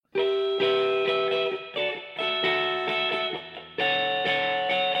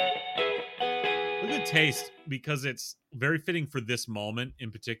taste, because it's very fitting for this moment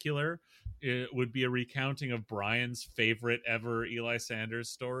in particular. It would be a recounting of Brian's favorite ever Eli Sanders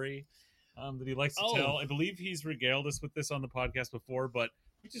story that he likes to tell. I believe he's regaled us with this on the podcast before, but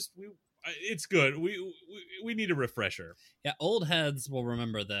it's good. We need a refresher. Yeah, old heads will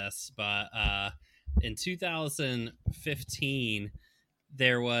remember this, but in 2015,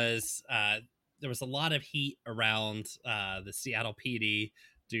 there was a lot of heat around the Seattle PD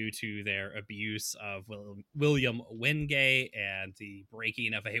due to their abuse of William Wingate and the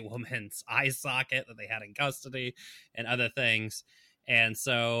breaking of a woman's eye socket that they had in custody and other things. And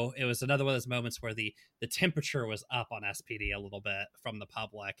so it was another one of those moments where the temperature was up on SPD a little bit from the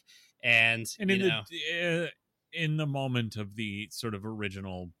public. And in the moment of the sort of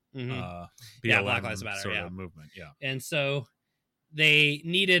original BLM Black Lives Matter sort of movement. Yeah. And so they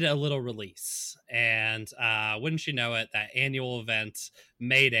needed a little release, and wouldn't you know it, that annual event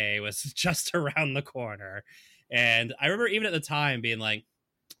May Day was just around the corner. And I remember even at the time being like,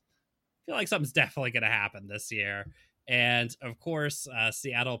 I feel like something's definitely going to happen this year. And of course,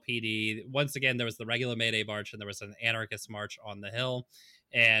 Seattle PD, once again, there was the regular May Day march and there was an anarchist march on the Hill.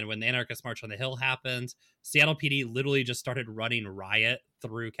 And when the anarchist march on the Hill happened, Seattle PD literally just started running riot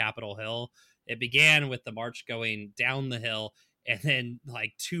through Capitol Hill. It began with the march going down the hill, and then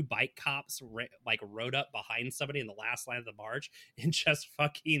like two bike cops rode up behind somebody in the last line of the march and just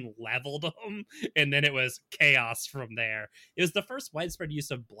fucking leveled them. And then it was chaos from there. It was the first widespread use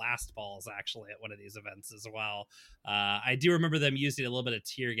of blast balls actually at one of these events as well. I do remember them using a little bit of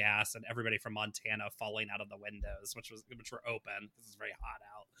tear gas and everybody from Montana falling out of the windows, which were open. This is very hot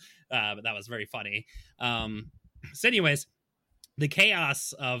out. But that was very funny. So anyways, the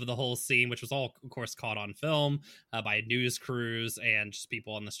chaos of the whole scene, which was all, of course, caught on film by news crews and just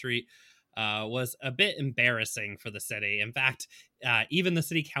people on the street, was a bit embarrassing for the city. In fact, even the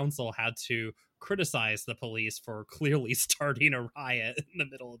city council had to criticize the police for clearly starting a riot in the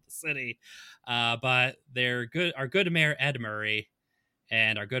middle of the city. But our good mayor, Ed Murray,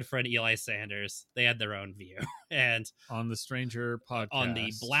 and our good friend Eli Sanders, they had their own view. And on the Stranger podcast, on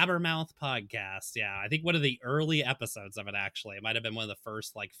the Blabbermouth podcast, yeah, I think one of the early episodes of it, actually, it might have been one of the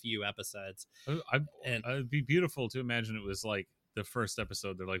first few episodes. It'd be beautiful to imagine it was like the first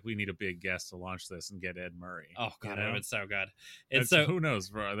episode. They're like, we need a big guest to launch this and get Ed Murray. Oh god, it was so good. And so who knows,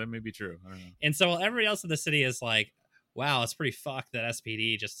 bro? That may be true. I don't know. And so everybody else in the city is like, wow, it's pretty fucked that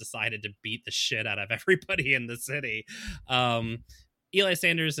SPD just decided to beat the shit out of everybody in the city. Eli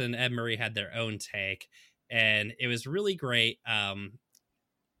Sanders and Ed Murray had their own take, and it was really great.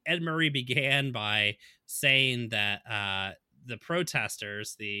 Ed Murray began by saying that the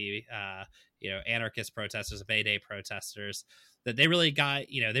protesters, the anarchist protesters, May Day protesters, that they really got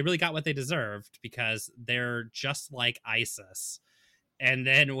what they deserved because they're just like ISIS. And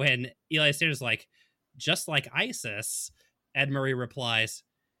then when Eli Sanders was like, just like ISIS, Ed Murray replies,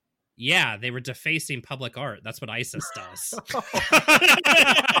 yeah, they were defacing public art. That's what ISIS does.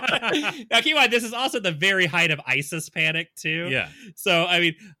 Now, keep in mind, this is also the very height of ISIS panic, too. Yeah. So, I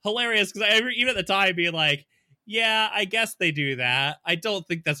mean, hilarious, because I remember even at the time being like, yeah, I guess they do that. I don't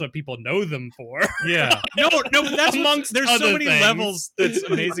think that's what people know them for. Yeah. No, but that's amongst there's so many things. levels that's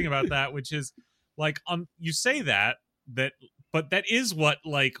amazing about that, which is like, you say that, but that is what,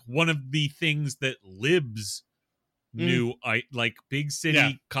 like, one of the things that libs knew, like big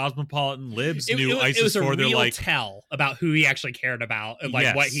city cosmopolitan libs knew ISIS it was for. A their real like tell about who he actually cared about and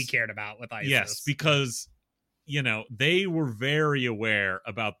like what he cared about with ISIS. Yes, because they were very aware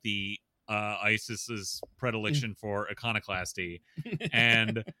about the ISIS's predilection for iconoclasty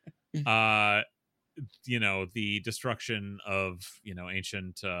and the destruction of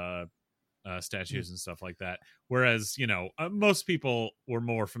ancient statues and stuff like that. Whereas, most people were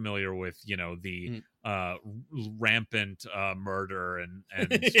more familiar with, the rampant murder and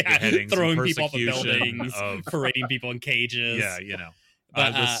beheadings, throwing and people off of buildings, parading people in cages. Yeah,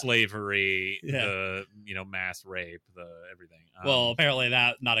 the slavery, the mass rape, the everything. Well, apparently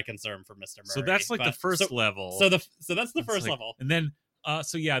that not a concern for Mr. Murray. So that's like the first level. So that's the first level, and then.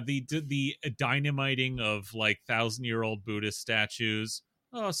 The dynamiting of like 1,000-year-old Buddhist statues,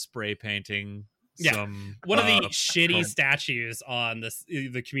 spray painting. One of the shitty statues on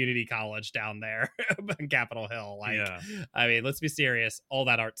the community college down there in Capitol Hill. I mean, let's be serious. All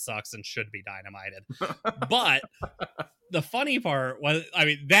that art sucks and should be dynamited. But the funny part was, I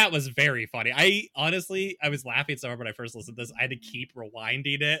mean, that was very funny. I was laughing so hard when I first listened to this. I had to keep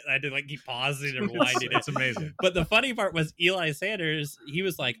rewinding it. I had to keep pausing and rewinding it. It's amazing. But the funny part was Eli Sanders, he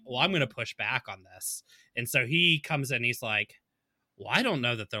was like, well, I'm going to push back on this. And so he comes in, he's like, well, I don't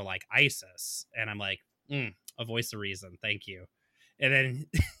know that they're like ISIS. And I'm like, a voice of reason. Thank you. And then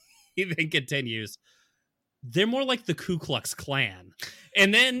he then continues, they're more like the Ku Klux Klan.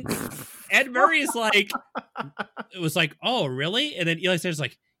 And then Ed Murray's like, it was like, oh, really? And then Eli Sanders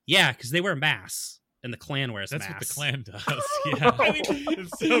like, yeah, because they wear masks. And the Klan wears masks. That's what the Klan does. Yeah. I mean,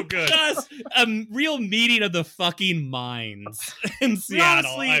 it's so good. Just a real meeting of the fucking minds in Seattle.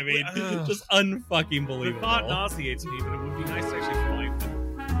 Honestly, I mean, just unfucking believable. The thought nauseates me, but it would be nice to actually find them.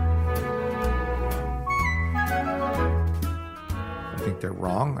 I think they're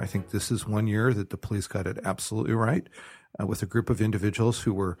wrong. I think this is one year that the police got it absolutely right with a group of individuals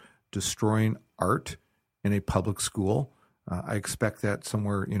who were destroying art in a public school. I expect that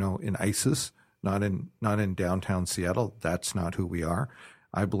somewhere, in ISIS. Not in downtown Seattle. That's not who we are.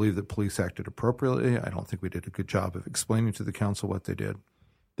 I believe that police acted appropriately. I don't think we did a good job of explaining to the council what they did.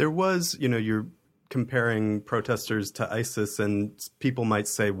 There was, you're comparing protesters to ISIS, and people might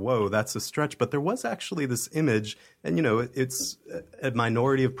say, whoa, that's a stretch. But there was actually this image, and, it's a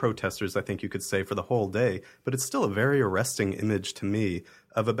minority of protesters, I think you could say, for the whole day. But it's still a very arresting image to me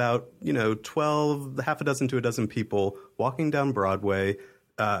of about, 12, half a dozen to a dozen people walking down Broadway,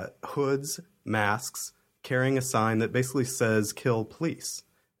 hoods, masks, carrying a sign that basically says kill police.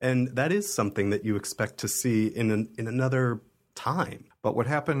 And that is something that you expect to see in another time. But what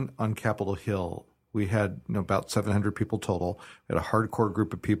happened on Capitol Hill, we had about 700 people total. We had a hardcore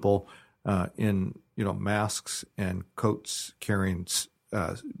group of people in masks and coats carrying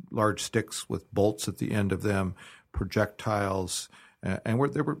large sticks with bolts at the end of them, projectiles, and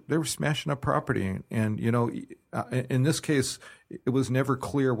they were smashing up property. And in this case, it was never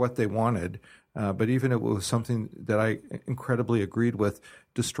clear what they wanted. But even it was something that I incredibly agreed with.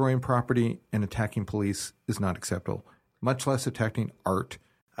 Destroying property and attacking police is not acceptable, much less attacking art.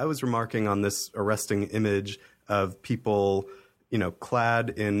 I was remarking on this arresting image of people, clad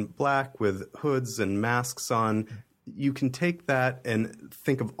in black with hoods and masks on. You can take that and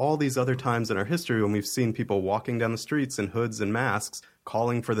think of all these other times in our history when we've seen people walking down the streets in hoods and masks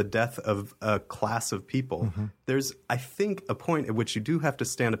calling for the death of a class of people. Mm-hmm. There's, I think, a point at which you do have to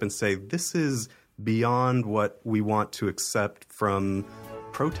stand up and say, this is beyond what we want to accept from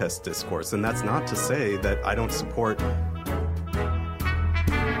protest discourse. And that's not to say that I don't support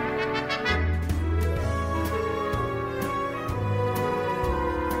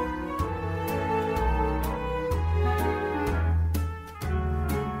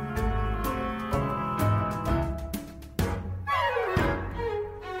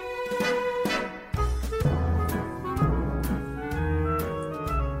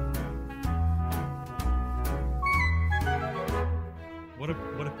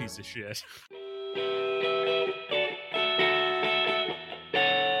What a piece of shit.